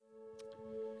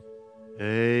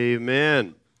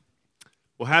Amen.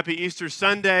 Well, happy Easter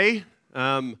Sunday.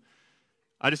 I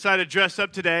decided to dress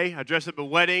up today. I dress up at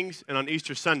weddings and on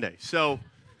Easter Sunday. So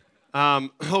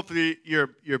hopefully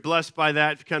you're blessed by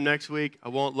that. If you come next week, I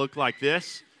won't look like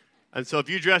this. And so if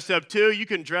you dress up too, you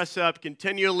can dress up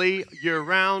continually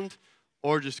year-round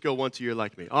or just go once a year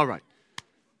like me. All right.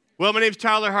 Well, my name's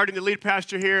Tyler Harding, the lead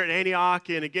pastor here at Antioch.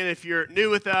 And again, if you're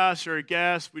new with us or a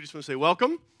guest, we just want to say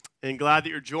welcome and glad that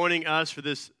you're joining us for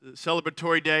this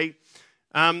celebratory day.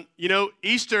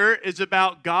 Easter is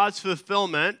about God's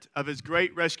fulfillment of his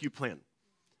great rescue plan.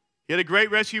 He had a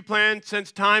great rescue plan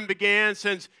since time began,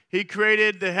 since he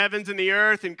created the heavens and the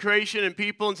earth and creation and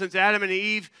people, and since Adam and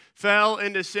Eve fell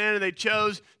into sin and they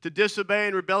chose to disobey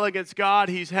and rebel against God.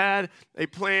 He's had a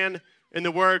plan in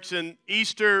the works, and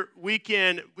Easter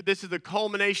weekend, this is the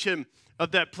culmination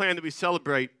of that plan that we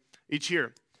celebrate each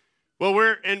year. Well,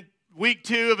 we're in week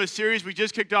 2 of a series we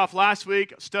just kicked off last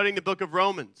week, studying the book of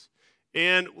Romans.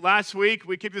 And last week,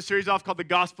 we kicked the series off called The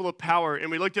Gospel of Power, and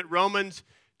we looked at Romans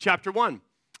chapter 1.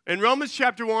 And Romans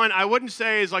chapter 1, I wouldn't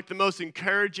say is like the most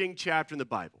encouraging chapter in the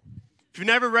Bible. If you've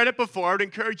never read it before, I would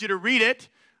encourage you to read it,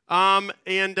 and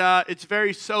it's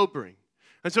very sobering.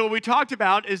 And so what we talked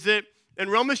about is that in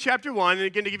Romans chapter 1, and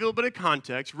again, to give you a little bit of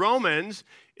context, Romans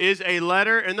is a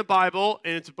letter in the Bible,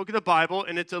 and it's a book of the Bible,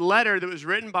 and it's a letter that was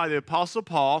written by the Apostle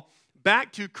Paul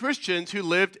back to Christians who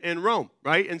lived in Rome,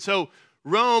 right? And so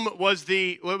Rome was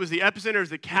the epicenter, was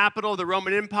the capital of the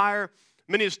Roman Empire.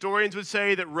 Many historians would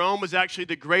say that Rome was actually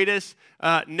the greatest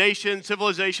nation,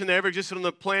 civilization that ever existed on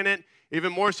the planet,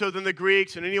 even more so than the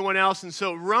Greeks and anyone else. And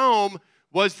so Rome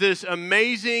was this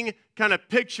amazing kind of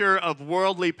picture of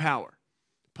worldly power.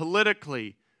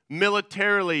 Politically,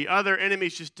 militarily, other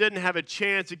enemies just didn't have a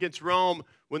chance against Rome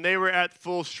when they were at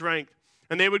full strength.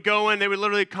 And they would go in, they would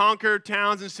literally conquer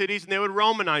towns and cities, and they would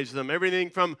Romanize them, everything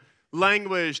from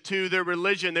language to their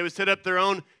religion. They would set up their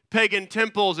own pagan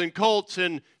temples and cults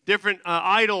and different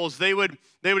idols. They would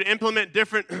implement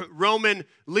different Roman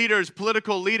leaders,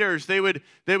 political leaders. They would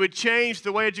change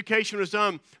the way education was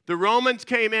done. The Romans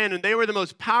came in, and they were the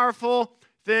most powerful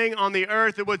thing on the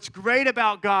earth. And what's great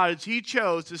about God is he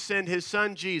chose to send his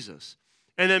son Jesus.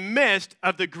 In the midst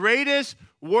of the greatest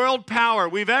world power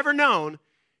we've ever known,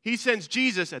 he sends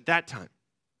Jesus at that time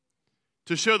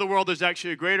to show the world there's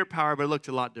actually a greater power, but it looked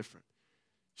a lot different.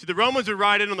 See, the Romans would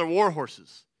ride in on their war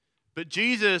horses, but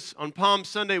Jesus, on Palm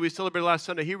Sunday, we celebrated last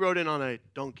Sunday, he rode in on a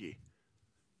donkey.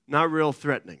 Not real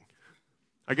threatening.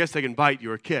 I guess they can bite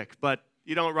you or kick, but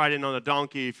you don't ride in on a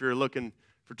donkey if you're looking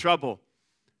for trouble.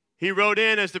 He rode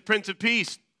in as the Prince of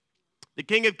Peace, the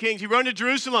King of Kings. He rode to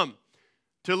Jerusalem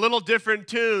to a little different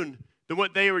tune than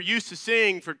what they were used to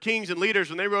seeing for kings and leaders.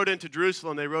 When they rode into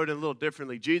Jerusalem, they rode in a little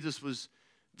differently. Jesus was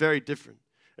very different.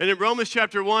 And in Romans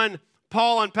chapter 1,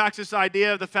 Paul unpacks this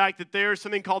idea of the fact that there is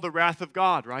something called the wrath of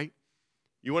God, right?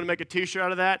 You want to make a t-shirt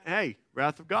out of that? Hey,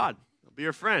 wrath of God. I'll be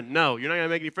your friend. No, you're not going to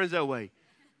make any friends that way.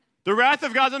 The wrath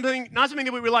of God is not something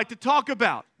that we would like to talk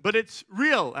about, but it's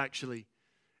real, actually.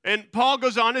 And Paul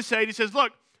goes on to say, he says,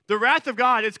 look, the wrath of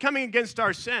God is coming against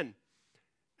our sin.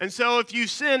 And so if you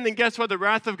sin, then guess what? The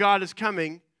wrath of God is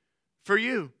coming for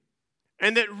you.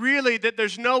 And that really, that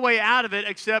there's no way out of it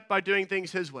except by doing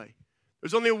things his way.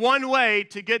 There's only one way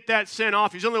to get that sin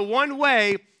off. There's only one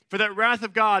way for that wrath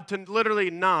of God to literally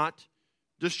not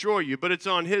destroy you, but it's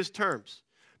on his terms.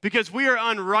 Because we are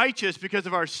unrighteous because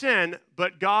of our sin,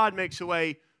 but God makes a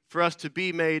way for us to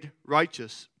be made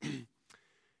righteous.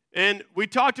 And we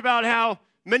talked about how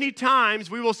many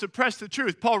times we will suppress the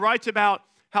truth. Paul writes about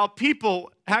how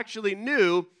people actually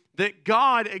knew that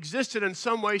God existed in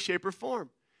some way, shape, or form.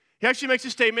 He actually makes a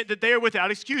statement that they are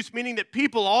without excuse, meaning that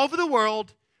people all over the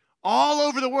world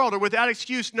are without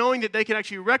excuse, knowing that they can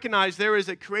actually recognize there is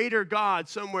a creator God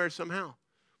somewhere, somehow.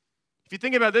 If you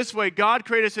think about it this way, God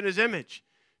created us in his image.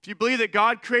 If you believe that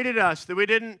God created us, that we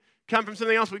didn't come from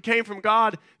something else, we came from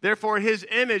God, therefore his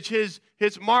image, his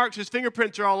marks, his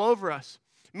fingerprints are all over us.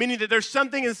 Meaning that there's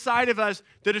something inside of us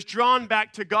that is drawn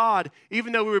back to God,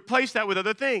 even though we replace that with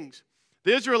other things.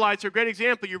 The Israelites are a great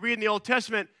example. You read in the Old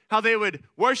Testament how they would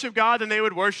worship God and they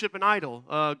would worship an idol,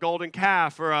 a golden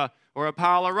calf or a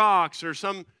pile of rocks or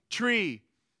some tree.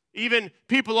 Even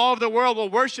people all over the world will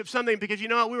worship something because you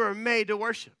know what? We were made to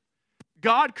worship.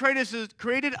 God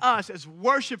created us as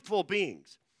worshipful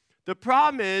beings. The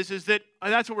problem is that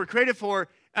that's what we're created for.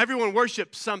 Everyone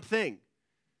worships something.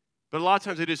 But a lot of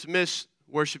times they just miss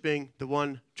worshiping the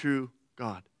one true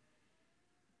God.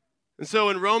 And so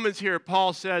in Romans here,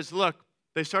 Paul says, look,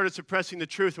 they started suppressing the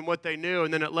truth and what they knew,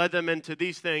 and then it led them into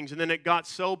these things, and then it got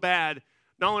so bad,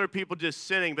 not only were people just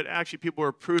sinning, but actually people were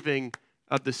approving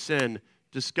of the sin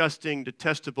disgusting,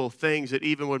 detestable things that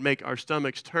even would make our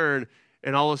stomachs turn.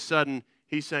 And all of a sudden,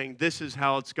 he's saying, this is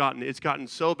how it's gotten. It's gotten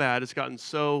so bad. It's gotten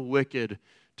so wicked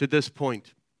to this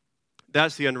point.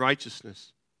 That's the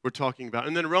unrighteousness we're talking about.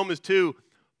 And then Romans 2,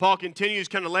 Paul continues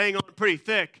kind of laying on pretty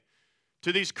thick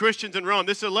to these Christians in Rome.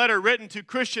 This is a letter written to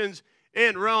Christians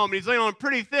in Rome. And he's laying on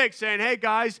pretty thick saying, hey,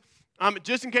 guys,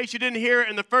 just in case you didn't hear it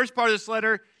in the first part of this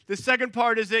letter, the second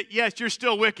part is that, yes, you're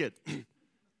still wicked.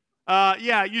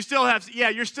 You're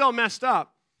still messed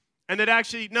up. And that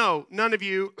actually, no, none of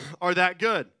you are that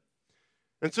good.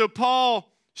 And so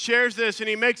Paul shares this, and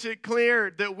he makes it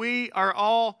clear that we are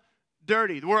all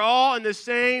dirty. We're all in the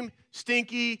same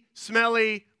stinky,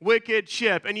 smelly, wicked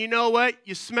ship. And you know what?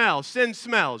 You smell. Sin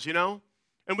smells,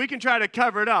 And we can try to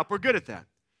cover it up. We're good at that.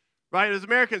 Right? As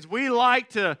Americans, we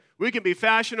can be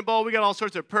fashionable. We got all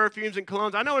sorts of perfumes and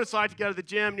colognes. I know what it's like to go to the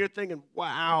gym, and you're thinking,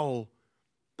 wow,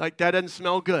 like that doesn't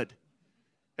smell good.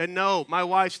 And no, my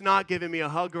wife's not giving me a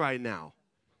hug right now.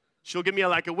 She'll give me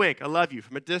a wink. I love you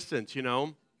from a distance,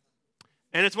 And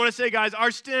I just want to say, guys, our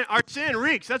sin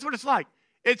reeks. That's what it's like.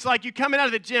 It's like you coming out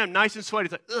of the gym nice and sweaty.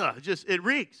 It's like, it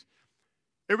reeks.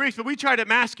 It reeks, but we try to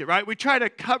mask it, right? We try to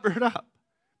cover it up.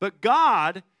 But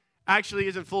God actually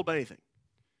isn't fooled by anything.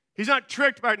 He's not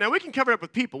tricked by it. Now, we can cover it up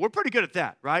with people. We're pretty good at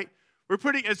that, right?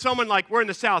 As someone we're in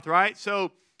the South, right?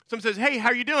 So someone says, hey, how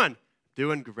are you doing?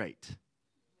 Doing great.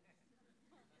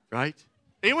 Right?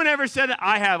 Anyone ever said it?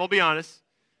 I have, I'll be honest.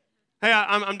 Hey,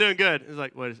 I'm doing good. It's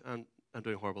like, what? I'm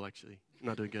doing horrible, actually. I'm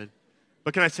not doing good.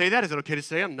 But can I say that? Is it okay to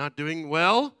say I'm not doing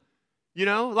well? We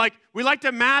like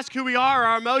to mask who we are,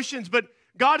 our emotions, but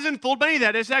God isn't fooled by any of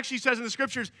that. It actually says in the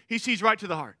scriptures, he sees right to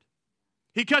the heart.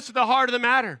 He cuts to the heart of the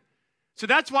matter. So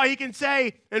that's why he can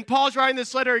say, and Paul's writing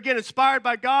this letter again, inspired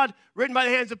by God, written by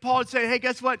the hands of Paul, and saying, hey,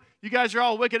 guess what? You guys are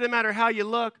all wicked. It doesn't matter how you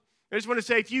look. I just want to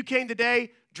say, if you came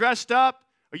today dressed up,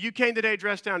 or you came today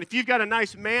dressed down, if you've got a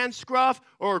nice man scruff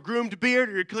or a groomed beard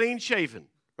or you're clean shaven,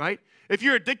 right? If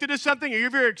you're addicted to something or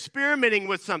if you're experimenting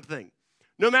with something,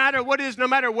 no matter what it is, no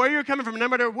matter where you're coming from, no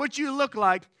matter what you look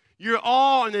like, you're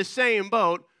all in the same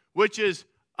boat, which is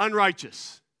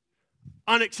unrighteous,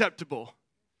 unacceptable,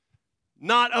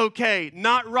 not okay,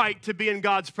 not right to be in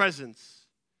God's presence,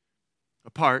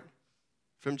 apart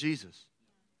from Jesus,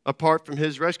 apart from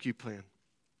his rescue plan.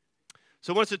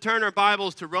 So I want us to turn our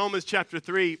Bibles to Romans chapter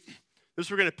 3.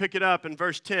 We're going to pick it up in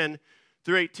verse 10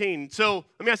 through 18. So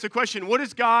let me ask the question, what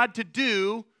is God to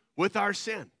do with our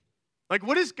sin?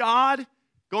 What is God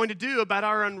going to do about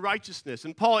our unrighteousness?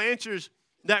 And Paul answers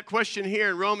that question here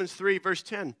in Romans 3, verse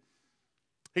 10.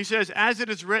 He says, as it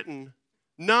is written,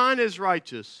 none is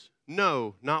righteous,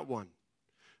 no, not one.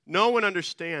 No one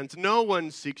understands, no one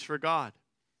seeks for God.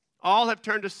 All have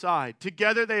turned aside.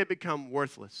 Together they have become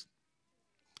worthless.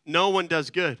 No one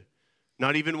does good,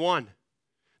 not even one.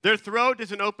 Their throat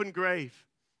is an open grave.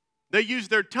 They use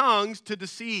their tongues to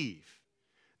deceive.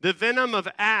 The venom of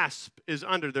asp is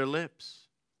under their lips.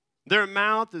 Their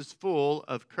mouth is full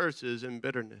of curses and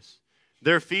bitterness.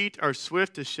 Their feet are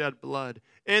swift to shed blood.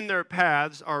 In their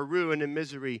paths are ruin and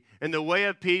misery, and the way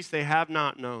of peace they have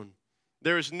not known.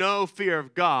 There is no fear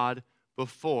of God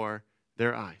before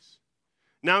their eyes.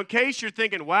 Now, in case you're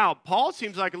thinking, wow, Paul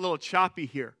seems like a little choppy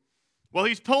here. Well,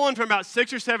 he's pulling from about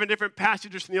 6 or 7 different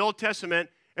passages from the Old Testament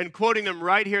and quoting them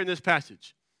right here in this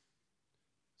passage.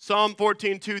 Psalm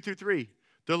 14, 2 through 3.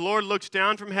 The Lord looks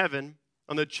down from heaven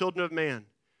on the children of man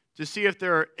to see if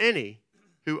there are any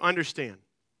who understand,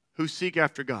 who seek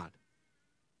after God.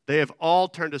 They have all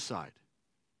turned aside.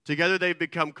 Together they've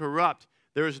become corrupt.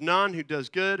 There is none who does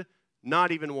good,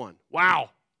 not even one. Wow.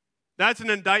 That's an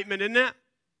indictment, isn't it?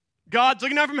 God's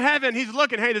looking down from heaven. He's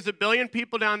looking, hey, there's 1 billion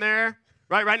people down there.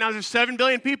 Right now there's 7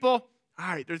 billion people. All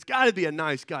right, there's got to be a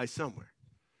nice guy somewhere.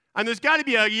 And there's got to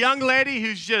be a young lady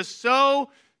who's just so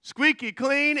squeaky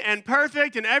clean and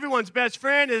perfect and everyone's best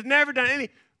friend, has never done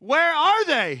anything. Where are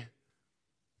they?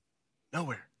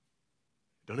 Nowhere.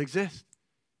 Don't exist.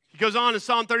 He goes on in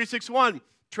Psalm 36:1.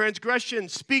 Transgression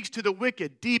speaks to the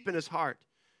wicked deep in his heart.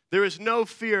 There is no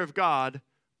fear of God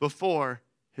before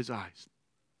his eyes.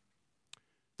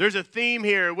 There's a theme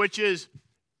here, which is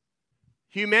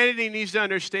humanity needs to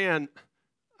understand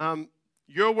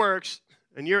your works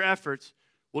and your efforts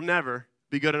will never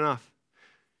be good enough.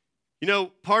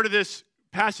 Part of this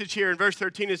passage here in verse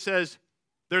 13, it says,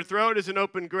 their throat is an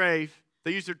open grave.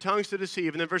 They use their tongues to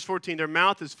deceive. And then verse 14, their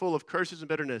mouth is full of curses and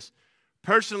bitterness.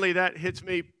 Personally, that hits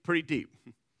me pretty deep.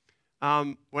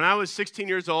 When I was 16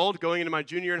 years old, going into my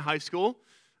junior year in high school,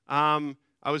 I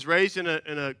was raised in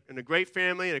a great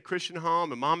family, in a Christian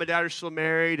home, and mom and dad are still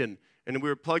married, and we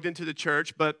were plugged into the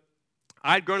church, but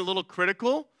I'd grown a little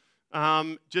critical,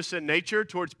 just in nature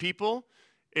towards people,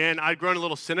 and I'd grown a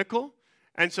little cynical.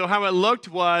 And so how it looked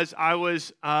was I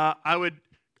would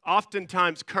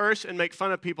oftentimes curse and make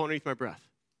fun of people underneath my breath.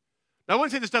 Now, I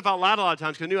wouldn't say this stuff out loud a lot of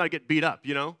times because I knew I'd get beat up,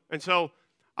 And so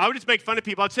I would just make fun of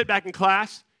people. I'd sit back in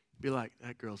class and be like,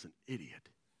 that girl's an idiot,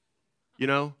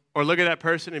 Or look at that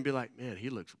person and be like, man, he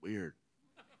looks weird.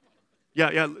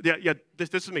 Yeah, this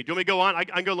is me. Do you want me to go on? I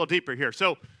can go a little deeper here.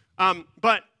 So,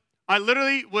 but I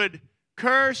literally would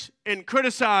curse and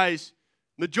criticize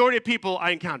majority of people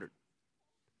I encountered.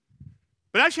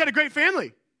 But I actually had a great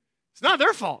family. It's not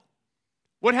their fault.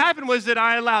 What happened was that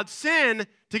I allowed sin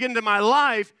to get into my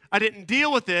life. I didn't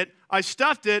deal with it. I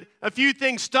stuffed it. A few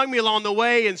things stung me along the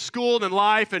way in school and in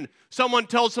life, and someone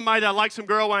told somebody that I liked some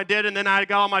girl when I did, and then I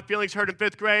got all my feelings hurt in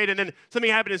 5th grade, and then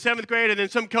something happened in 7th grade, and then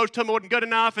some coach told me it wasn't good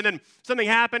enough, and then something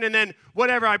happened, and then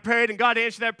whatever, I prayed, and God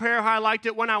answered that prayer how I liked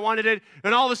it, when I wanted it,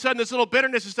 and all of a sudden this little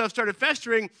bitterness and stuff started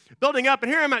festering, building up,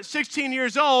 and here I'm at 16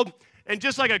 years old, and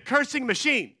just like a cursing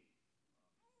machine.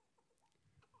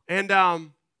 And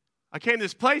I came to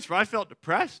this place where I felt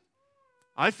depressed.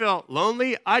 I felt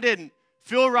lonely. I didn't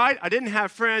feel right. I didn't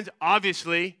have friends,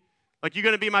 obviously. Like, you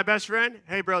going to be my best friend?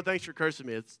 Hey, bro, thanks for cursing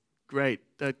me. It's great.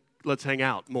 Let's hang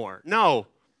out more. No.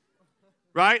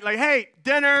 Right? Like, hey,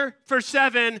 dinner for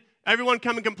 7. Everyone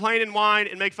come and complain and whine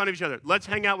and make fun of each other. Let's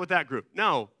hang out with that group.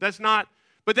 No, that's not.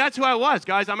 But that's who I was,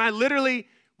 guys. I literally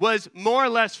was more or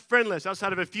less friendless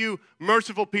outside of a few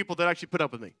merciful people that actually put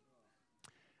up with me.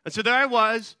 And so there I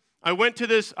was. I went to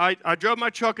this, I drove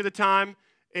my truck at the time,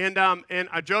 and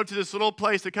I drove to this little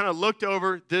place that kind of looked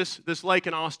over this lake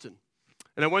in Austin.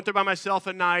 And I went there by myself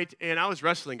at night, and I was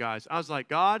wrestling, guys. I was like,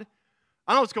 God,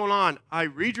 I know what's going on. I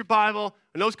read your Bible.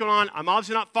 I know what's going on. I'm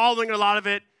obviously not following a lot of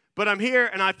it, but I'm here,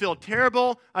 and I feel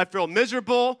terrible. I feel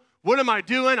miserable. What am I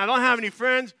doing? I don't have any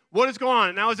friends. What is going on?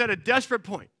 And I was at a desperate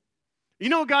point. You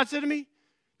know what God said to me?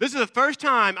 This is the first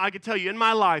time I could tell you in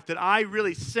my life that I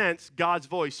really sensed God's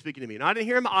voice speaking to me. And I didn't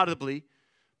hear him audibly,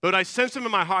 but I sensed him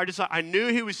in my heart. Just like I knew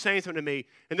he was saying something to me.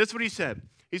 And this is what he said.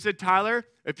 He said, Tyler,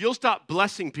 if you'll stop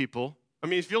blessing people,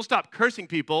 if you'll stop cursing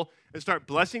people and start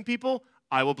blessing people,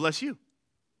 I will bless you.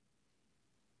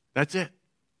 That's it.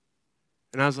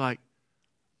 And I was like,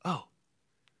 oh,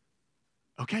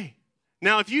 okay.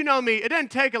 Now, if you know me, it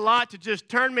doesn't take a lot to just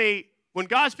turn me. When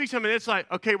God speaks to me, it's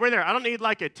like, okay, we're there. I don't need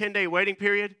like a 10-day waiting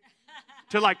period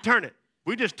to like turn it.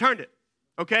 We just turned it,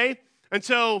 okay? And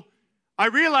so I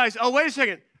realized, oh, wait a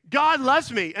second. God loves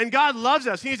me, and God loves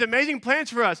us. He has amazing plans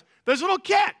for us. There's a little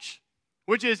catch,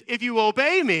 which is if you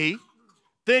obey me,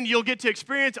 then you'll get to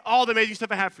experience all the amazing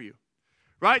stuff I have for you,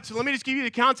 right? So let me just give you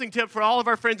the counseling tip for all of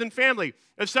our friends and family.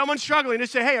 If someone's struggling,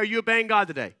 just say, hey, are you obeying God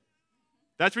today?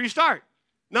 That's where you start.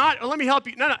 Not, oh, let me help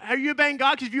you. No, are you obeying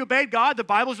God? Because if you obeyed God, the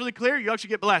Bible's really clear, you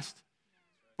actually get blessed.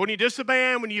 But when you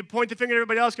disobey him, when you point the finger at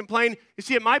everybody else, complain, you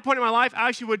see, at my point in my life, I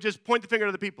actually would just point the finger at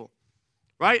other people,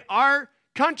 right? Our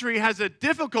country has a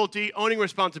difficulty owning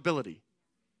responsibility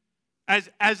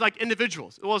as like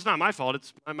individuals. Well, it's not my fault.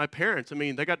 It's my parents.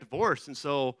 They got divorced, and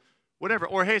so whatever.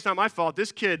 Or, hey, it's not my fault.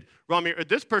 This kid wronged me, or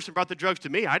this person brought the drugs to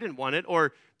me. I didn't want it.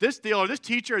 Or this deal, or this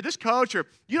teacher, or this coach, or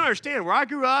you don't understand where I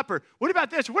grew up, or what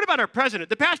about this? Or what about our president,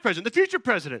 the past president, the future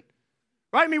president?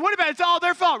 Right? What about it's all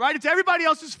their fault, right? It's everybody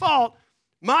else's fault.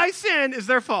 My sin is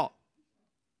their fault.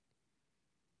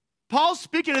 Paul's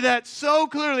speaking to that so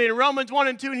clearly in Romans 1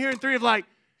 and 2 and here in 3 of like,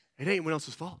 it ain't anyone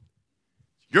else's fault.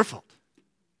 It's your fault.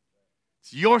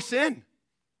 It's your sin.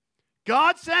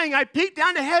 God's saying, I peeked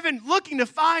down to heaven looking to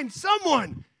find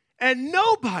someone, and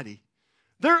nobody.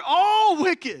 They're all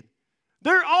wicked.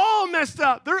 They're all messed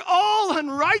up. They're all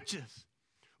unrighteous,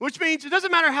 which means it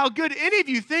doesn't matter how good any of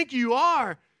you think you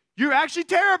are, you're actually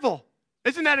terrible.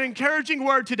 Isn't that an encouraging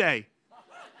word today?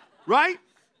 Right?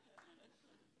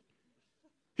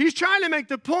 He's trying to make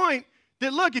the point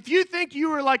that, look, if you think you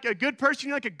were like a good person,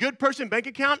 you're like a good person bank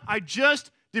account, I just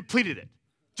depleted it.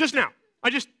 Just now. I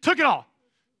just took it all.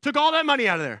 Took all that money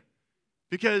out of there.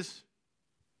 Because,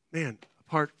 man,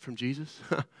 apart from Jesus,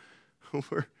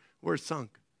 we're sunk.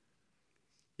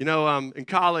 In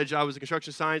college, I was a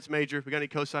construction science major. We got any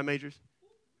co-sci majors?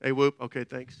 Hey, whoop. Okay,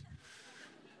 thanks.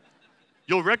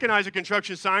 You'll recognize a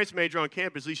construction science major on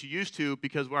campus, at least you used to,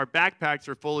 because our backpacks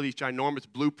are full of these ginormous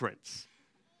blueprints.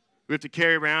 We have to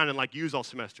carry around and use all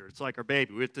semester. It's like our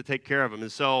baby. We have to take care of them.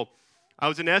 And so I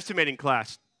was in an estimating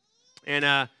class. And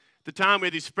at the time, we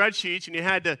had these spreadsheets, and you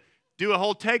had to do a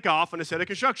whole takeoff on a set of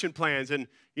construction plans and,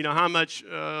 how much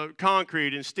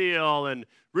concrete and steel and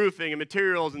roofing and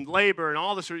materials and labor and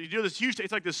all this. You do this huge,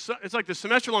 it's like this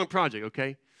semester-long project,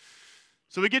 okay?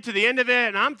 So we get to the end of it,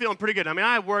 and I'm feeling pretty good.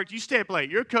 I worked. You stay up late.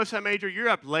 You're a co-sci major. You're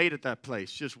up late at that place,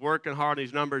 just working hard on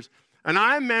these numbers. And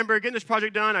I remember getting this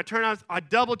project done. I turned out, I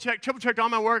double-checked, triple-checked all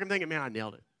my work. I'm thinking, man, I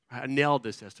nailed it. I nailed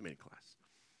this estimating class.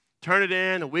 Turn it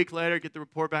in. A week later, get the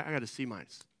report back. I got a C-,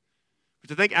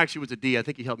 which I think actually was a D. I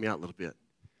think he helped me out a little bit.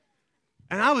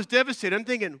 And I was devastated. I'm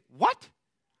thinking, what?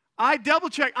 I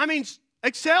double-checked. I mean,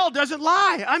 Excel doesn't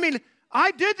lie. I mean,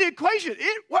 I did the equation.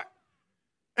 What?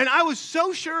 And I was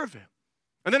so sure of it.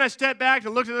 And then I stepped back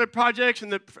and looked at other projects,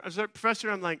 and the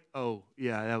professor, I'm like, oh,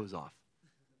 yeah, that was off.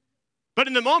 But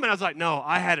in the moment, I was like, no,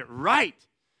 I had it right.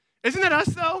 Isn't that us,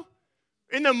 though?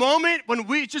 In the moment, when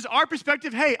it's just our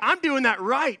perspective, hey, I'm doing that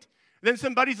right. And then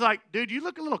somebody's like, dude, you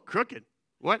look a little crooked.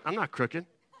 What? I'm not crooked.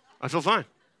 I feel fine.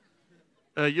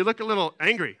 You look a little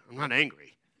angry. I'm not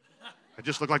angry. I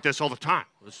just look like this all the time.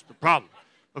 That's the problem.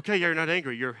 Okay, yeah, you're not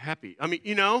angry. You're happy. I mean,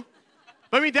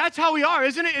 But I mean, that's how we are,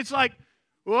 isn't it? It's like,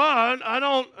 well,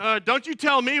 don't you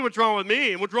tell me what's wrong with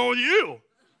me and what's wrong with you,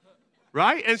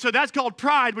 right? And so that's called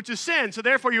pride, which is sin. So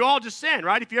therefore, you all just sin,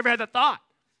 right? If you ever had that thought.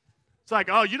 It's like,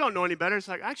 oh, you don't know any better. It's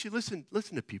like, actually,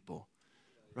 listen to people,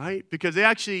 right? Because they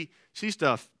actually see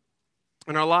stuff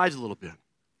in our lives a little bit.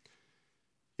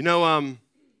 The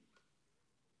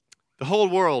whole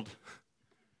world,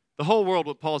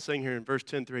 what Paul's saying here in verse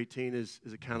 10 through 18 is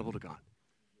accountable to God.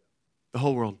 The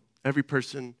whole world, every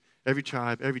person, every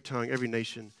tribe, every tongue, every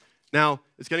nation. Now,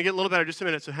 it's going to get a little better in just a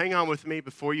minute, so hang on with me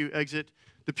before you exit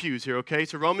the pews here, okay?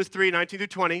 So Romans 3, 19 through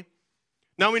 20.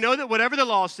 Now we know that whatever the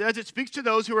law says, it speaks to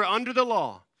those who are under the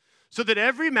law, so that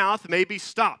every mouth may be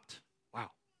stopped.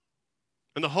 Wow.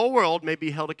 And the whole world may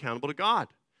be held accountable to God.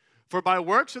 For by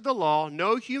works of the law,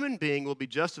 no human being will be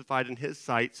justified in his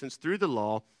sight, since through the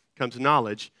law comes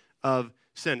knowledge of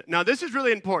sin. Now this is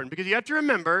really important, because you have to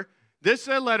remember, this is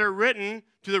a letter written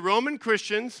to the Roman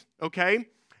Christians, okay?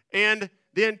 And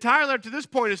the entire letter to this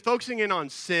point is focusing in on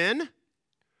sin,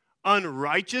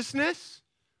 unrighteousness,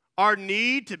 our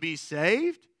need to be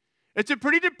saved. It's a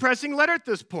pretty depressing letter at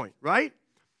this point, right?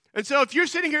 And so if you're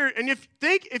sitting here and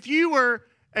if you were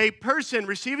a person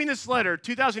receiving this letter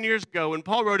 2,000 years ago when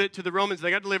Paul wrote it to the Romans,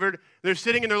 they got delivered, they're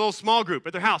sitting in their little small group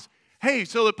at their house. Hey,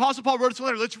 so the Apostle Paul wrote this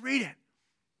letter, let's read it.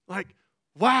 Like,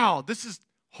 wow, this is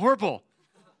horrible.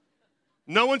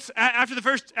 No one's, after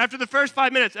the first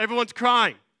 5 minutes, everyone's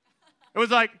crying. It was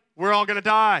like, we're all going to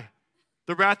die.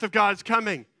 The wrath of God is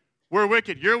coming. We're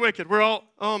wicked. You're wicked. We're all,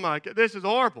 oh my God, this is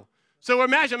horrible. So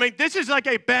imagine, this is like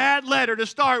a bad letter to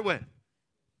start with.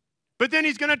 But then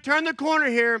he's going to turn the corner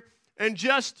here in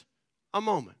just a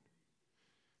moment.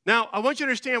 Now, I want you to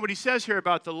understand what he says here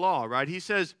about the law, right? He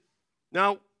says,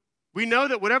 now, we know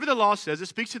that whatever the law says, it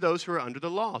speaks to those who are under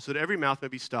the law, so that every mouth may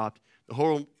be stopped, the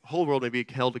whole world may be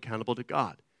held accountable to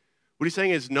God. What he's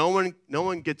saying is no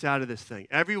one gets out of this thing.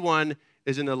 Everyone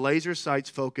is in the laser sights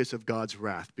focus of God's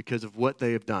wrath because of what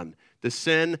they have done. The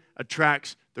sin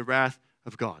attracts the wrath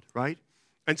of God, right?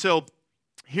 And so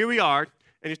here we are,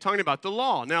 and he's talking about the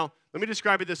law. Now, let me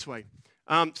describe it this way.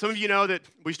 Some of you know that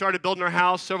we started building our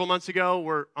house several months ago.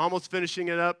 We're almost finishing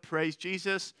it up, praise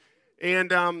Jesus.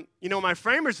 And, when my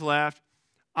framers left,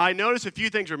 I noticed a few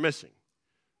things were missing.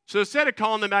 So instead of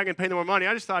calling them back and paying them more money,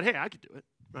 I just thought, hey, I could do it,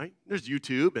 right? There's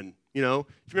YouTube, and, if you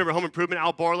remember Home Improvement,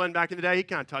 Al Borland back in the day, he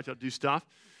kind of taught you how to do stuff.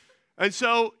 And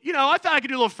so, I thought I could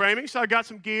do a little framing, so I got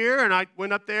some gear, and I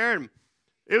went up there, and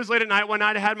it was late at night one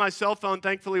night. I had my cell phone,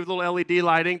 thankfully, with a little LED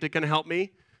lighting to kind of help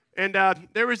me. And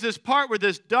there was this part where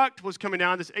this duct was coming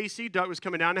down, this AC duct was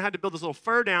coming down, and I had to build this little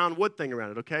fur-down wood thing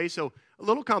around it, okay? So a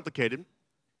little complicated,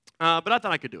 but I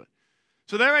thought I could do it.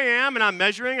 So there I am, and I'm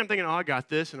measuring. I'm thinking, oh, I got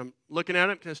this, and I'm looking at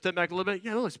it. Can I step back a little bit?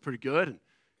 Yeah, it looks pretty good. And,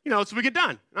 so we get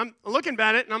done. And I'm looking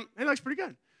at it, and it looks pretty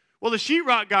good. Well, the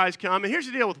sheetrock guys come, and here's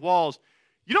the deal with walls.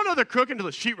 You don't know they're crooked until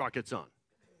the sheetrock gets on.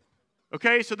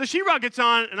 Okay, so the sheetrock gets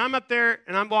on, and I'm up there,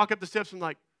 and I'm walking up the steps, and I'm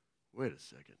like, wait a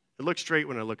second. It looks straight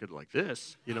when I look at it like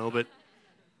this, but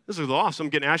this is awesome. I'm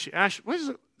getting Ash, what is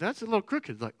it? That's a little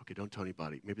crooked. Like, okay, don't tell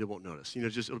anybody. Maybe they won't notice.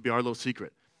 It'll be our little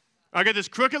secret. I got this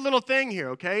crooked little thing here,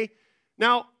 okay?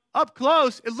 Now, up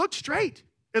close, it looked straight.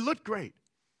 It looked great.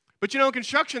 But in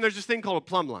construction, there's this thing called a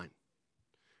plumb line.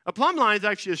 A plumb line is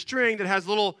actually a string that has a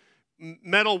little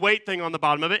metal weight thing on the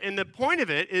bottom of it, and the point of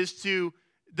it is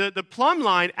the plumb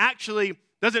line actually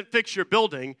doesn't fix your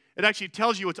building. It actually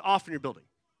tells you what's off in your building.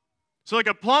 So like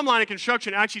a plumb line in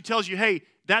construction actually tells you, hey,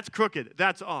 that's crooked,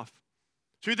 that's off.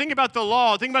 So you think about the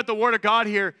law, think about the Word of God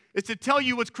here, it's to tell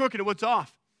you what's crooked and what's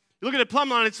off. You look at the plumb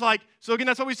line, it's like, so again,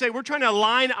 that's what we say, we're trying to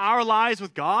align our lives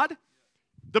with God.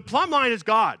 The plumb line is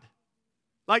God.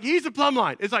 Like, He's the plumb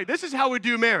line. It's like, this is how we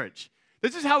do marriage.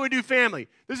 This is how we do family.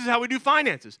 This is how we do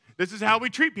finances. This is how we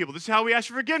treat people. This is how we ask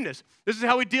for forgiveness. This is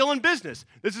how we deal in business.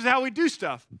 This is how we do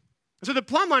stuff. So the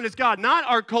plumb line is God, not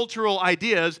our cultural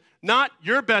ideas, not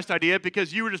your best idea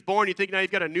because you were just born, you think now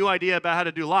you've got a new idea about how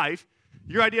to do life.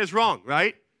 Your idea is wrong,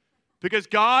 right? Because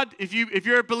God, if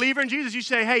you're a believer in Jesus, you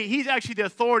say, hey, he's actually the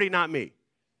authority, not me,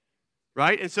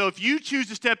 right? And so if you choose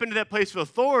to step into that place of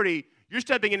authority, you're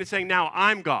stepping in and saying, now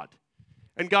I'm God.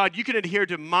 And God, you can adhere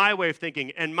to my way of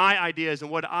thinking and my ideas and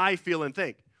what I feel and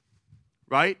think,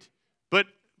 right?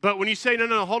 But when you say,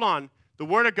 no, hold on, the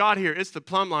word of God here, it's the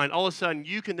plumb line, all of a sudden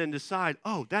you can then decide,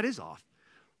 oh, that is off.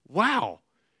 Wow.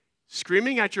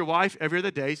 Screaming at your wife every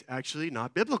other day is actually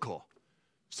not biblical.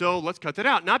 So let's cut that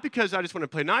out. Not because I just want to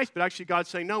play nice, but actually God's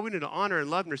saying, no, we need to honor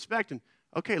and love and respect. And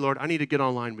okay, Lord, I need to get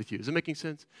online with you. Is it making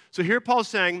sense? So here Paul's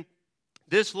saying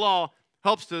this law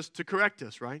helps us to correct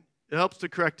us, right? It helps to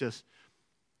correct us.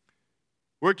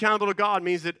 We're accountable to God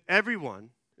means that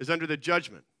everyone is under the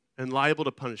judgment and liable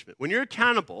to punishment. When you're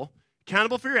accountable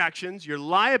for your actions, you're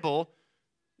liable,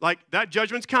 like that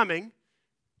judgment's coming,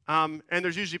 and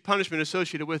there's usually punishment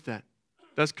associated with that.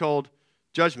 That's called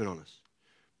judgment on us.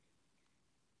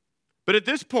 But at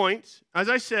this point, as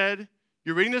I said,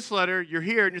 you're reading this letter, you're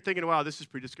here, and you're thinking, wow, this is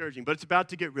pretty discouraging, but it's about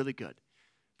to get really good.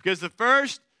 Because the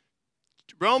first,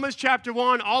 Romans chapter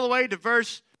 1, all the way to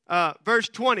verse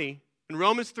 20, in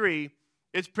Romans 3,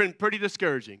 it's been pretty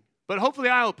discouraging, but hopefully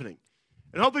eye-opening.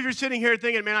 And hopefully you're sitting here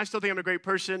thinking, man, I still think I'm a great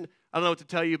person. I don't know what to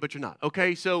tell you, but you're not.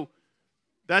 Okay, so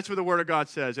that's what the Word of God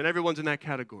says, and everyone's in that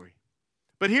category.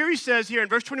 But here he says here in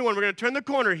verse 21, we're going to turn the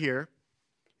corner here.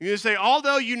 You're going to say,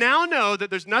 although you now know that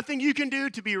there's nothing you can do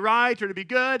to be right or to be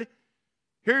good,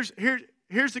 here's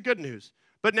the good news.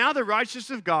 But now the righteousness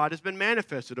of God has been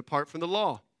manifested apart from the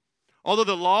law, although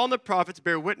the law and the prophets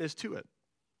bear witness to it.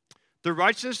 The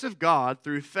righteousness of God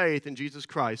through faith in Jesus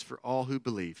Christ for all who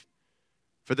believe.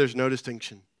 For there's no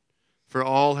distinction. For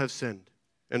all have sinned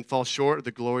and fall short of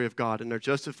the glory of God and are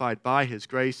justified by his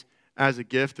grace as a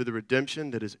gift through the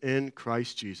redemption that is in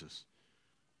Christ Jesus,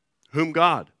 whom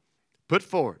God put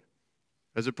forward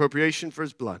as appropriation for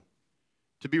his blood,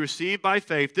 to be received by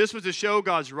faith. This was to show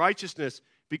God's righteousness,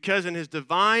 because in his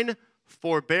divine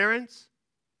forbearance,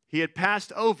 he had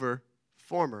passed over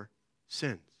former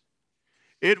sins.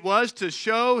 It was to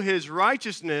show his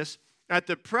righteousness at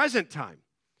the present time,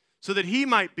 so that he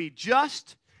might be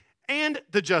just and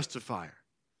the justifier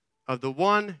of the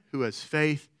one who has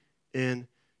faith in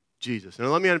Jesus. Now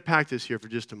let me unpack this here for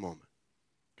just a moment,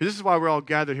 because this is why we're all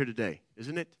gathered here today,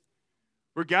 isn't it?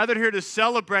 We're gathered here to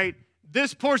celebrate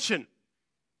this portion,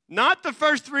 not the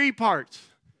first three parts.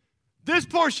 This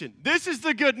portion, this is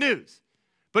the good news.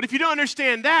 But if you don't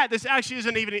understand that, this actually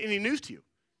isn't even any news to you,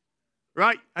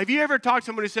 right? Have you ever talked to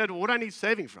someone who said, well, what do I need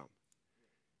saving from?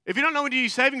 If you don't know what you need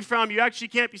saving from, you actually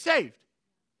can't be saved.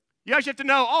 You actually have to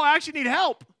know, oh, I actually need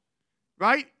help,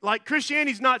 right? Like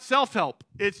Christianity is not self-help.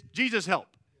 It's Jesus help,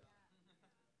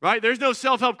 right? There's no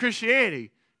self-help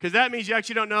Christianity, because that means you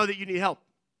actually don't know that you need help.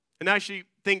 And actually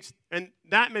thinks, and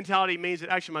that mentality means that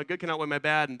actually my good can outweigh my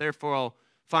bad, and therefore I'll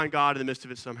find God in the midst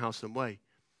of it somehow, some way.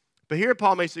 But here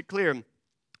Paul makes it clear,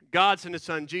 God sent his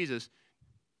son Jesus,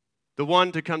 the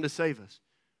one to come to save us.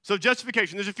 So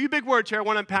justification, there's a few big words here I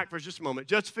want to unpack for just a moment.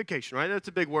 Justification, right? That's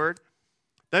a big word.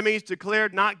 That means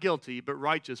declared not guilty, but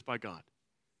righteous by God.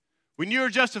 When you're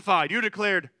justified, you're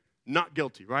declared not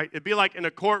guilty, right? It'd be like in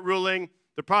a court ruling,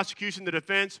 the prosecution, the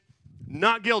defense,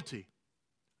 not guilty.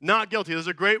 Not guilty. Those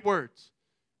are great words.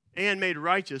 And made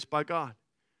righteous by God.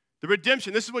 The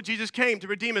redemption, this is what Jesus came to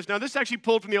redeem us. Now, this is actually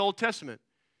pulled from the Old Testament.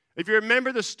 If you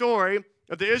remember the story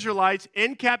of the Israelites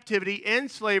in captivity, in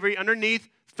slavery, underneath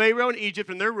Pharaoh in Egypt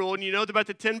and their rule, and you know about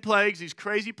the 10 plagues, these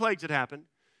crazy plagues that happened.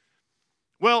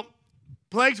 Well,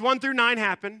 plagues 1 through 9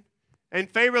 happened, and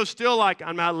Pharaoh's still like,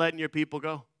 I'm not letting your people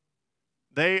go.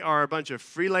 They are a bunch of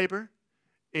free labor,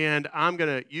 and I'm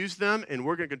going to use them, and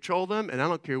we're going to control them, and I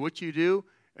don't care what you do.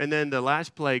 And then the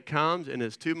last plague comes, and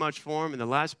it's too much for them. And the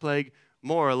last plague,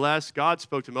 more or less, God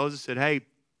spoke to Moses and said, hey,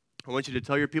 I want you to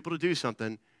tell your people to do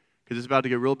something, because it's about to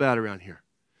get real bad around here.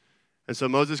 And so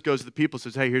Moses goes to the people and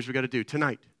says, hey, here's what we got to do.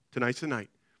 Tonight's the night.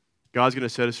 God's going to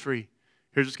set us free.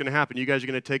 Here's what's going to happen. You guys are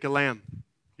going to take a lamb.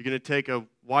 You're going to take a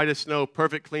white as snow,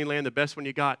 perfect, clean lamb, the best one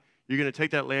you got. You're going to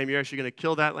take that lamb. You're actually going to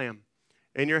kill that lamb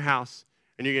in your house.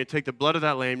 And you're going to take the blood of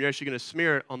that lamb. You're actually going to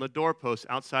smear it on the doorpost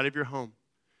outside of your home.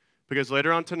 Because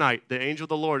later on tonight, the angel of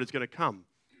the Lord is going to come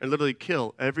and literally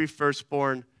kill every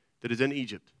firstborn that is in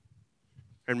Egypt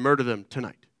and murder them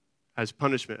tonight as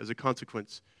punishment, as a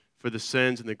consequence for the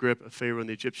sins and the grip of Pharaoh and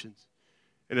the Egyptians.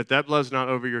 And if that blood is not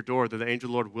over your door, then the angel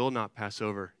of the Lord will not pass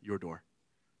over your door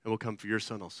and will come for your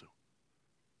son also.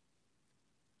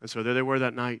 And so there they were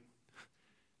that night,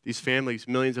 these families,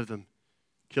 millions of them,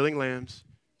 killing lambs,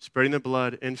 spreading the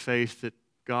blood in faith that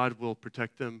God will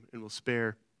protect them and will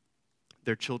spare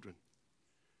their children.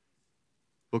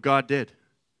 Well, God did.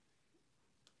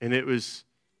 And it was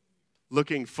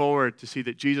looking forward to see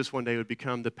that Jesus one day would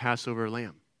become the Passover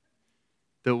lamb.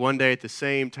 That one day at the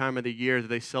same time of the year that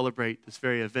they celebrate this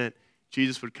very event,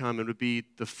 Jesus would come and would be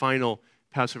the final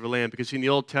Passover lamb. Because in the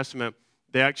Old Testament,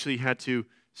 they actually had to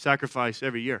sacrifice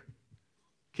every year.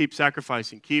 Keep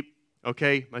sacrificing.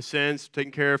 Okay, my sins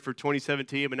taken care of for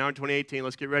 2017, but now in 2018,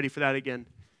 let's get ready for that again.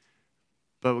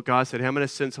 But what God said, hey, I'm going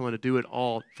to send someone to do it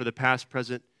all for the past,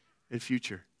 present, and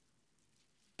future.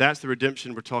 That's the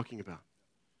redemption we're talking about.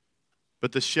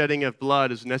 But the shedding of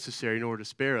blood is necessary in order to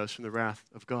spare us from the wrath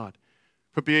of God.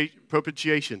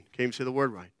 Propitiation, can't even say the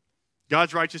word right.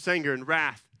 God's righteous anger and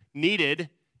wrath needed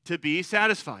to be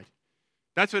satisfied.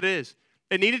 That's what it is.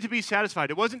 It needed to be satisfied.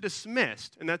 It wasn't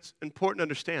dismissed, and that's important to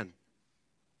understand.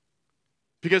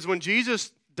 Because when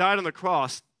Jesus died on the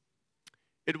cross,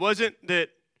 it wasn't that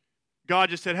God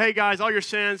just said, hey guys, all your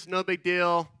sins, no big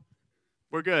deal,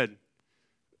 we're good.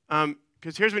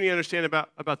 Because here's what you understand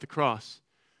about the cross.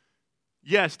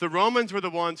 Yes, the Romans were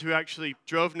the ones who actually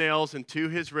drove nails into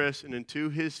his wrists and into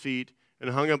his feet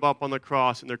and hung him up on the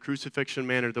cross in their crucifixion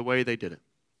manner the way they did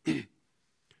it.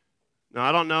 Now,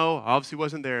 I don't know, I obviously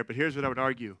wasn't there, but here's what I would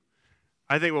argue.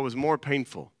 I think what was more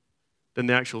painful than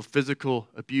the actual physical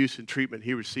abuse and treatment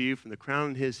he received from the crown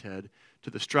on his head to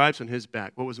the stripes on his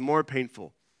back, what was more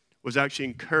painful was actually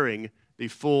incurring the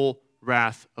full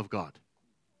wrath of God.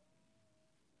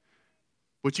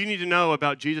 What you need to know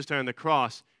about Jesus dying on the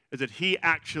cross is that he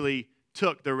actually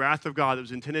took the wrath of God that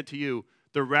was intended to you,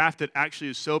 the wrath that actually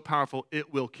is so powerful,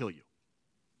 it will kill you.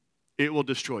 It will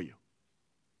destroy you.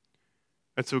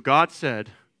 And so God said,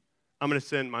 I'm going to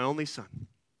send my only son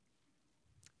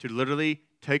to literally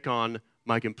take on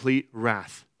my complete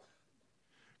wrath.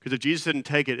 Because if Jesus didn't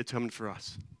take it, it's coming for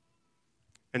us.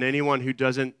 And anyone who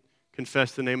doesn't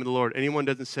confess the name of the Lord, anyone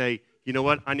doesn't say, you know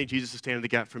what, I need Jesus to stand in the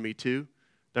gap for me too,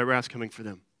 that wrath's coming for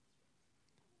them.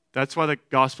 That's why the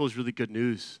gospel is really good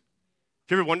news.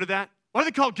 Have you ever wondered that? Why do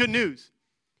they call it good news?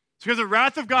 It's because the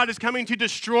wrath of God is coming to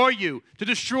destroy you, to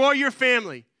destroy your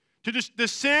family. The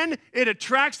sin, it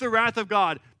attracts the wrath of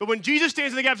God. But when Jesus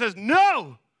stands in the gap and says,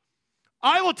 no,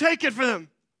 I will take it for them,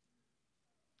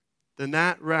 then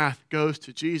that wrath goes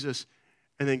to Jesus.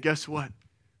 And then guess what?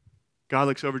 God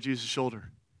looks over Jesus'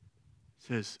 shoulder,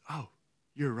 says, oh,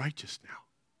 you're righteous now.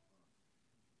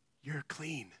 You're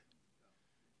clean.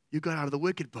 You got out of the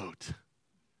wicked boat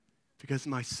because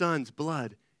my son's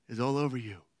blood is all over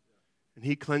you. And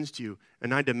he cleansed you,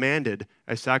 and I demanded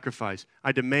a sacrifice.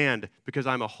 I demand, because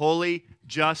I'm a holy,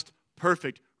 just,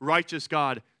 perfect, righteous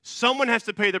God, someone has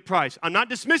to pay the price. I'm not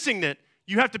dismissing that.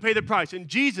 You have to pay the price. And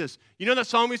Jesus, you know that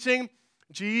song we sing?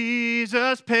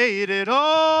 Jesus paid it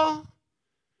all.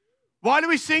 Why do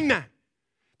we sing that?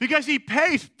 Because he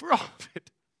paid for all of it.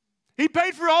 He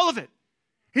paid for all of it.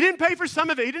 He didn't pay for some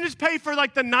of it. He didn't just pay for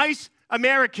like the nice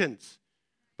Americans,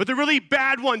 but the really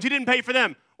bad ones, he didn't pay for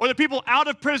them. Or the people out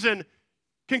of prison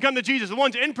can come to Jesus. The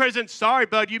ones in prison, sorry,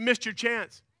 bud, you missed your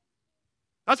chance.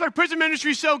 That's why prison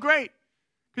ministry is so great.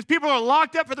 Because people are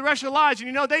locked up for the rest of their lives,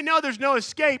 and they know there's no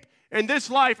escape in this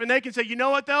life, and they can say, you know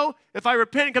what, though? If I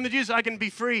repent and come to Jesus, I can be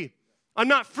free. I'm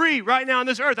not free right now on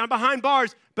this earth. I'm behind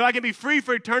bars, but I can be free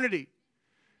for eternity.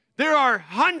 There are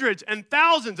hundreds and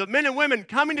thousands of men and women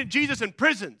coming to Jesus in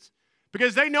prisons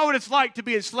because they know what it's like to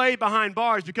be enslaved behind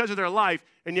bars because of their life,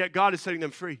 and yet God is setting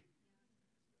them free.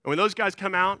 And when those guys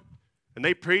come out and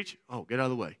they preach, oh, get out of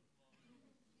the way.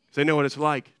 Because they know what it's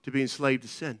like to be enslaved to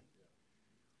sin.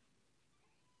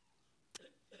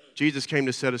 Jesus came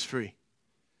to set us free.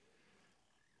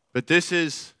 But this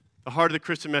is the heart of the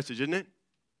Christian message, isn't it?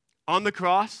 On the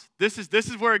cross, this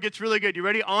is where it gets really good. You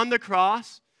ready? On the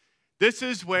cross, this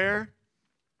is where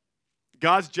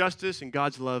God's justice and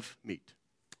God's love meet.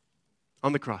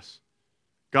 On the cross.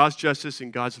 God's justice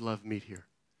and God's love meet here.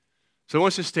 So I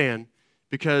want us to stand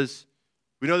because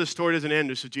we know the story doesn't end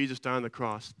just with Jesus dying on the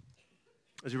cross.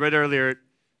 As we read earlier,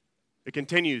 it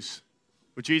continues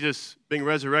with Jesus being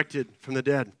resurrected from the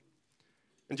dead.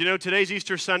 And today's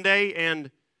Easter Sunday, and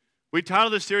we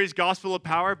titled this series Gospel of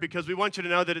Power because we want you to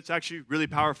know that it's actually really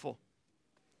powerful.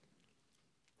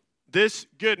 This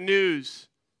good news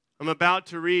I'm about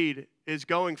to read is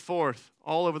going forth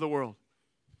all over the world.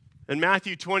 In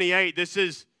Matthew 28, this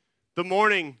is the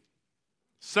morning,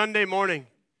 Sunday morning.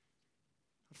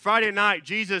 Friday night,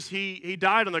 Jesus, he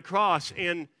died on the cross,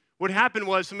 and what happened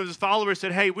was some of his followers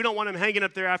said, hey, we don't want him hanging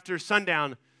up there after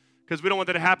sundown because we don't want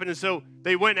that to happen, and so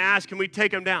they went and asked, can we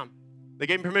take him down? They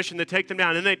gave him permission to take them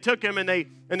down, and they took him, and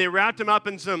they wrapped him up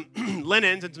in some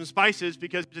linens and some spices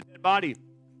because it was a dead body.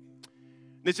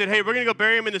 They said, hey, we're going to go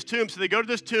bury him in this tomb. So they go to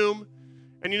this tomb.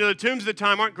 And the tombs at the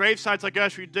time aren't grave sites like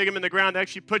us where you dig them in the ground. They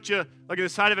actually put you like in the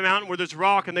side of a mountain where there's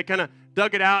rock, and they kind of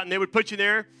dug it out, and they would put you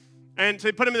there. And so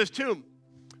they put him in this tomb.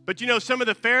 But some of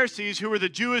the Pharisees, who were the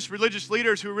Jewish religious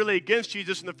leaders who were really against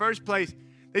Jesus in the first place,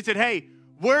 they said, hey,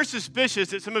 we're suspicious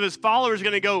that some of his followers are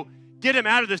going to go get him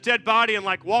out of this dead body and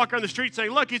walk on the street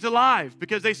saying, look, he's alive,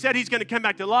 because they said he's going to come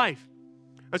back to life.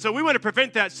 And so we want to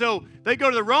prevent that. So they go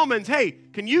to the Romans, hey,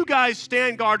 can you guys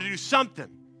stand guard to do something?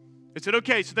 They said,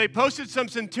 okay. So they posted some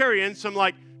centurions, some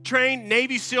trained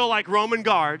Navy SEAL Roman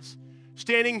guards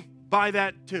standing by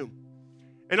that tomb.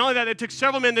 And not only that, they took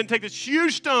several men, then take this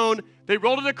huge stone, they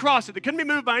rolled it across it. They couldn't be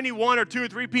moved by any one or two or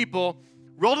three people,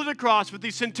 rolled it across with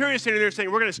these centurions standing there saying,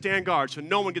 we're going to stand guard so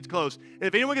no one gets close. And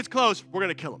if anyone gets close, we're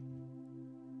going to kill them.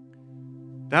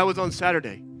 That was on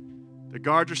Saturday. The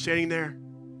guards are standing there.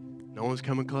 No one's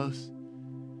coming close.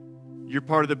 You're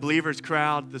part of the believers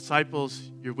crowd,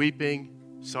 disciples. You're weeping,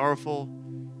 sorrowful.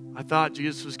 I thought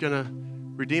Jesus was going to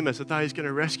redeem us. I thought he was going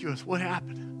to rescue us. What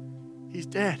happened? He's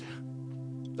dead.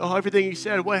 Everything he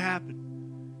said, what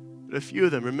happened? But a few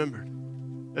of them remembered.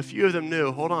 A few of them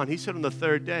knew, hold on, he said on the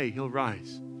third day he'll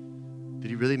rise. Did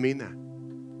he really mean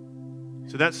that?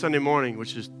 So that Sunday morning,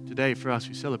 which is today for us,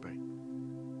 we celebrate.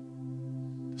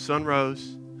 The sun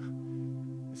rose.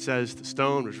 It says the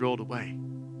stone was rolled away.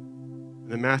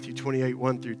 And in Matthew 28,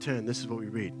 1 through 10, this is what we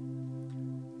read.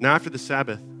 Now after the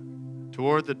Sabbath,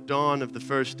 toward the dawn of the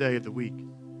first day of the week,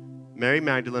 Mary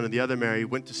Magdalene and the other Mary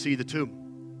went to see the tomb.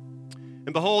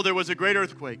 And behold, there was a great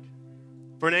earthquake.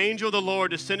 For an angel of the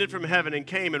Lord descended from heaven and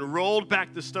came and rolled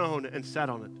back the stone and sat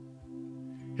on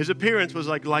it. His appearance was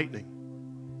like lightning,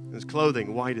 and his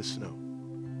clothing white as snow.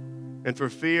 And for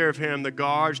fear of him, the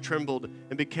guards trembled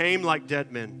and became like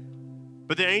dead men.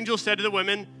 But the angel said to the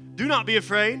women, do not be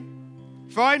afraid,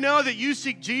 for I know that you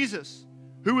seek Jesus,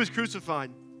 who was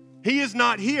crucified. He is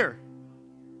not here,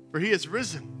 for he is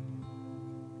risen.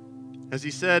 As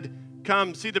he said,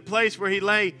 come, see the place where he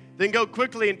lay, then go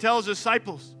quickly and tell his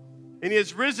disciples. And he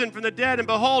is risen from the dead, and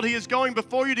behold, he is going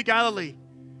before you to Galilee.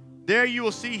 There you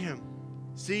will see him.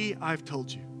 See, I've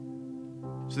told you.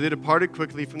 So they departed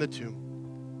quickly from the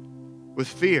tomb with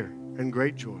fear and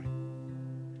great joy,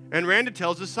 and ran to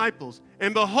tell his disciples.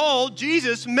 And behold,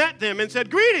 Jesus met them and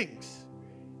said, greetings.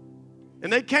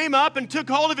 And they came up and took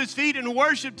hold of his feet and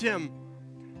worshiped him.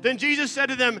 Then Jesus said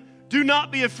to them, do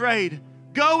not be afraid.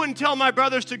 Go and tell my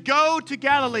brothers to go to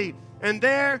Galilee, and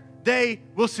there they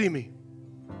will see me.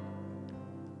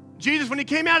 Jesus, when he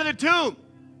came out of the tomb,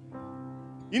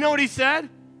 you know what he said?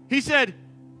 He said,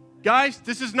 guys,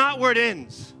 this is not where it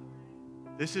ends.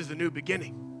 This is the new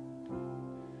beginning.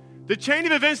 The chain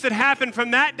of events that happened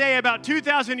from that day about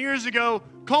 2,000 years ago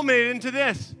culminated into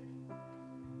this.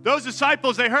 Those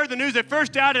disciples, they heard the news, they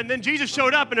first doubted, and then Jesus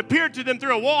showed up and appeared to them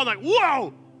through a wall, and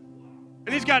whoa!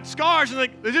 And he's got scars, and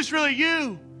is this really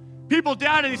you? People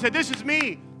doubted, and he said, this is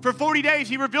me. For 40 days,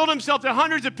 he revealed himself to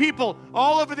hundreds of people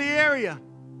all over the area.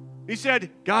 He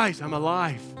said, guys, I'm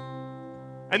alive.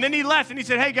 And then he left, and he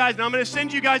said, hey, guys, now I'm going to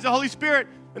send you guys the Holy Spirit,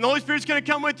 and the Holy Spirit's going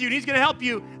to come with you, and he's going to help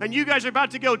you, and you guys are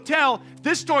about to go tell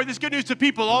this story, this good news to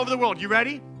people all over the world. You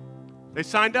ready? They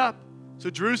signed up. So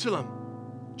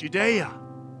Jerusalem, Judea,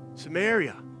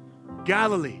 Samaria,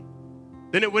 Galilee.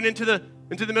 Then it went into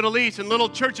the Middle East, and little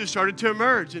churches started to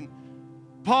emerge. And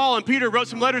Paul and Peter wrote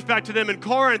some letters back to them in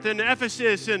Corinth and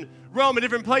Ephesus and Rome and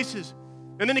different places.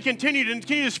 And then he continued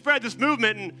to spread this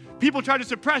movement, and people tried to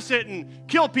suppress it and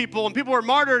kill people, and people were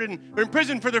martyred and were in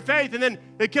prison for their faith. And then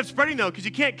it kept spreading, though, because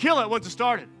you can't kill it once it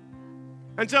started.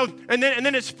 And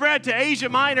then it spread to Asia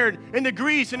Minor and into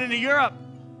Greece and into Europe.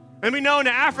 And we know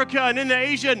into Africa and into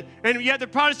Asia, and you had the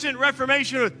Protestant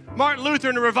Reformation with Martin Luther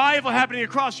and a revival happening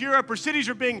across Europe where cities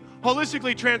were being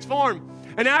holistically transformed.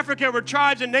 In Africa, where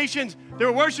tribes and nations, they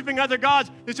were worshiping other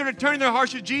gods, they started turning their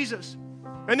hearts to Jesus.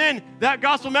 And then that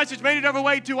gospel message made it over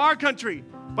way to our country.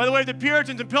 By the way, the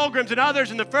Puritans and Pilgrims and others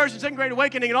in the First and Second Great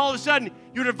Awakening, and all of a sudden,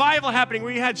 you had a revival happening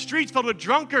where you had streets filled with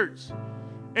drunkards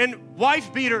and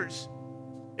wife beaters,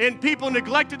 and people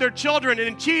neglected their children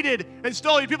and cheated and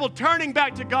stole. People turning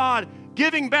back to God,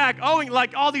 giving back, owing,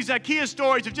 like all these Zacchaeus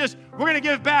stories of just, we're going to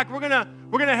give back, we're going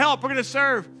to help, we're going to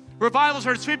serve. Revivals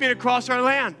started sweeping across our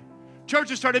land.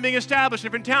 Churches started being established in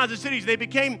different towns and cities. They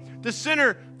became the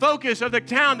center focus of the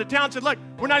town. The town said, look,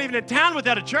 we're not even a town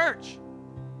without a church.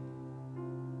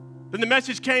 Then the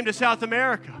message came to South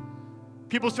America.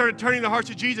 People started turning their hearts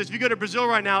to Jesus. If you go to Brazil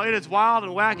right now, it is wild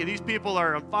and wacky. These people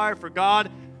are on fire for God.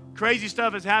 Crazy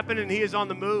stuff has happened, and he is on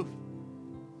the move.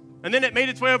 And then it made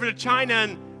its way over to China,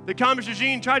 and the communist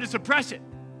regime tried to suppress it.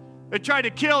 They tried to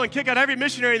kill and kick out every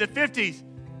missionary in the 50s.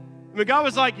 I mean, God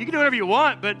was like, you can do whatever you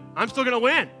want, but I'm still going to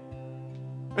win.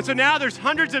 And so now there's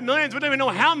hundreds of millions, we don't even know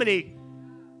how many,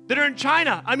 that are in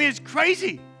China. I mean, it's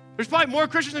crazy. There's probably more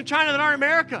Christians in China than are in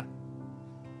America.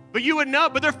 But you wouldn't know,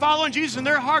 but they're following Jesus, and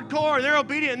they're hardcore, and they're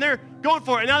obedient, and they're going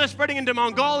for it. And now they're spreading into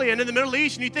Mongolia and in the Middle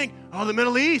East, and you think, oh, the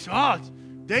Middle East, oh, it's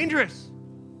dangerous,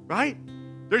 right?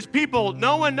 There's people,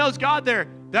 no one knows God there.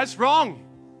 That's wrong.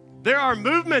 There are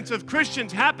movements of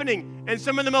Christians happening in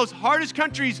some of the most hardest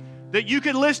countries that you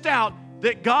could list out,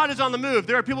 that God is on the move.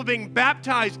 There are people being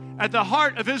baptized at the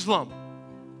heart of Islam.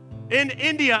 In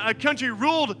India, a country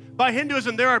ruled by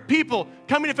Hinduism, there are people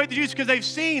coming to faith in Jesus because they've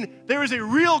seen there is a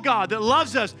real God that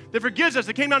loves us, that forgives us,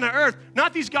 that came down to earth.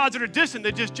 Not these gods that are distant,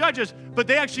 that just judge us, but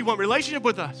they actually want relationship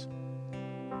with us.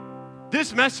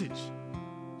 This message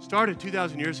started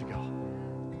 2,000 years ago.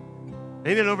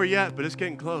 Ain't it over yet, but it's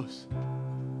getting close.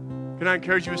 Can I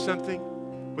encourage you with something?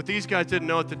 What these guys didn't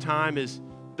know at the time is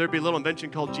there'd be a little invention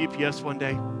called GPS one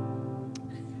day.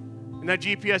 And that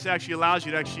GPS actually allows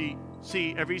you to actually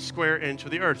see every square inch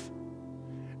of the earth.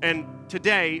 And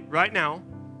today, right now,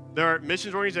 there are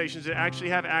missions organizations that actually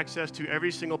have access to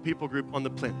every single people group on the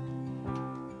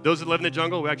planet. Those that live in the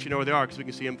jungle, we actually know where they are because we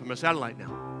can see them from a satellite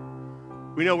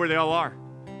now. We know where they all are.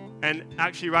 And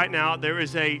actually right now, there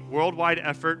is a worldwide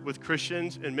effort with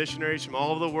Christians and missionaries from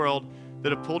all over the world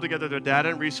that have pulled together their data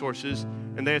and resources,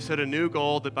 and they have set a new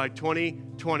goal that by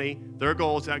 2020, their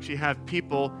goal is to actually have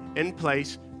people in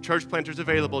place, church planters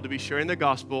available to be sharing the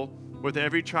gospel with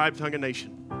every tribe, tongue, and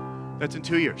nation. That's in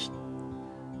 2 years.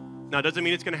 Now, it doesn't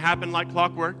mean it's going to happen like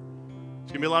clockwork.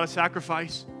 It's going to be a lot of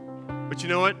sacrifice. But you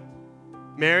know what?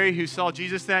 Mary, who saw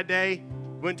Jesus that day,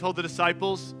 went and told the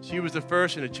disciples she was the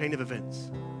first in a chain of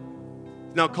events.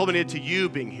 It's now culminated to you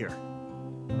being here.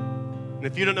 And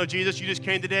if you don't know Jesus, you just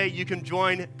came today, you can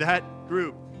join that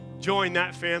group, join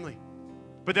that family.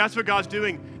 But that's what God's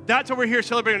doing. That's what we're here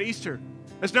celebrating on Easter.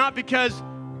 It's not because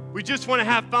we just want to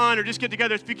have fun or just get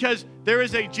together. It's because there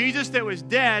is a Jesus that was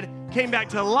dead, came back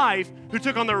to life, who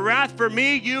took on the wrath for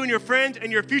me, you, and your friends,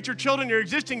 and your future children, your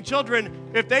existing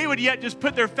children, if they would yet just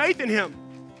put their faith in him.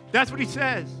 That's what he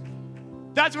says.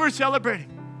 That's what we're celebrating.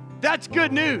 That's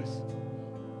good news.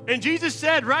 And Jesus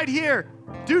said right here,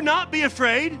 do not be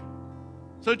afraid.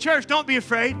 So church, don't be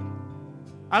afraid.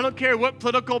 I don't care what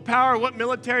political power, what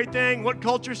military thing, what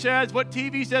culture says, what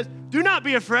TV says. Do not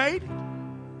be afraid.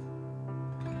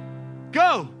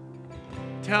 Go,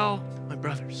 tell my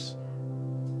brothers.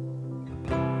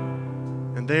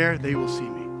 And there they will see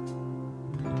me.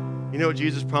 You know what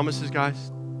Jesus promises,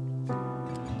 guys?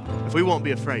 If we won't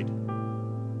be afraid,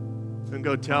 then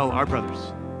go tell our brothers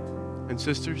and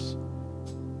sisters,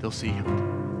 they'll see him.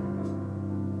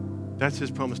 That's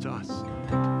his promise to us.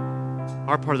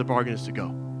 Our part of the bargain is to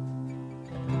go.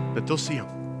 That they'll see him.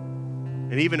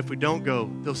 And even if we don't go,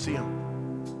 they'll see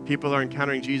him. People are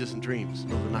encountering Jesus in dreams in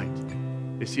the middle of the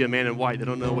night. They see a man in white. They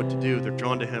don't know what to do. They're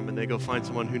drawn to him, and they go find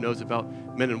someone who knows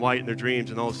about men in white in their dreams,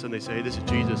 and all of a sudden they say, hey, this is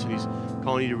Jesus, and he's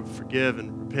calling you to forgive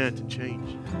and repent and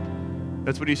change.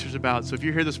 That's what Easter's about. So if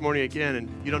you're here this morning again and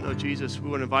you don't know Jesus, we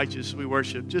want to invite you as we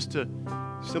worship. Just a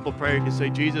simple prayer. You can say,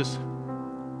 Jesus,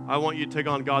 I want you to take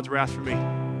on God's wrath for me.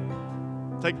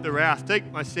 Take the wrath.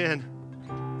 Take my sin.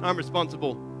 I'm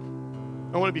responsible.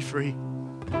 I want to be free.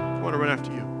 I want to run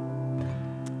after you.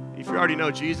 If you already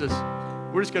know Jesus,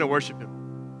 we're just going to worship him.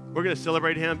 We're going to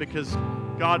celebrate him because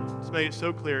God's made it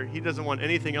so clear he doesn't want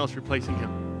anything else replacing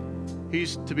him.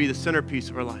 He's to be the centerpiece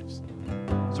of our lives.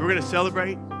 So we're going to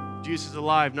celebrate Jesus is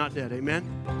alive, not dead.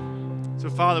 Amen? So,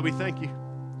 Father, we thank you.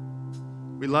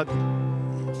 We love you.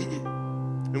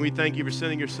 And we thank you for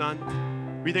sending your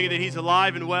son. We thank you that he's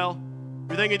alive and well.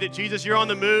 We thank you that, Jesus, you're on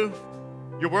the move.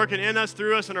 You're working in us,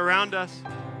 through us, and around us.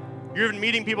 You're even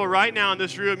meeting people right now in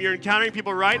this room. You're encountering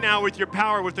people right now with your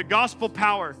power, with the gospel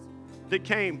power that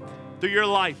came through your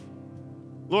life.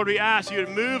 Lord, we ask you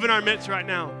to move in our midst right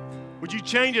now. Would you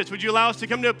change us? Would you allow us to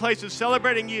come to a place of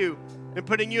celebrating you and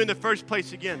putting you in the first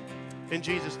place again? In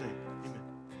Jesus' name.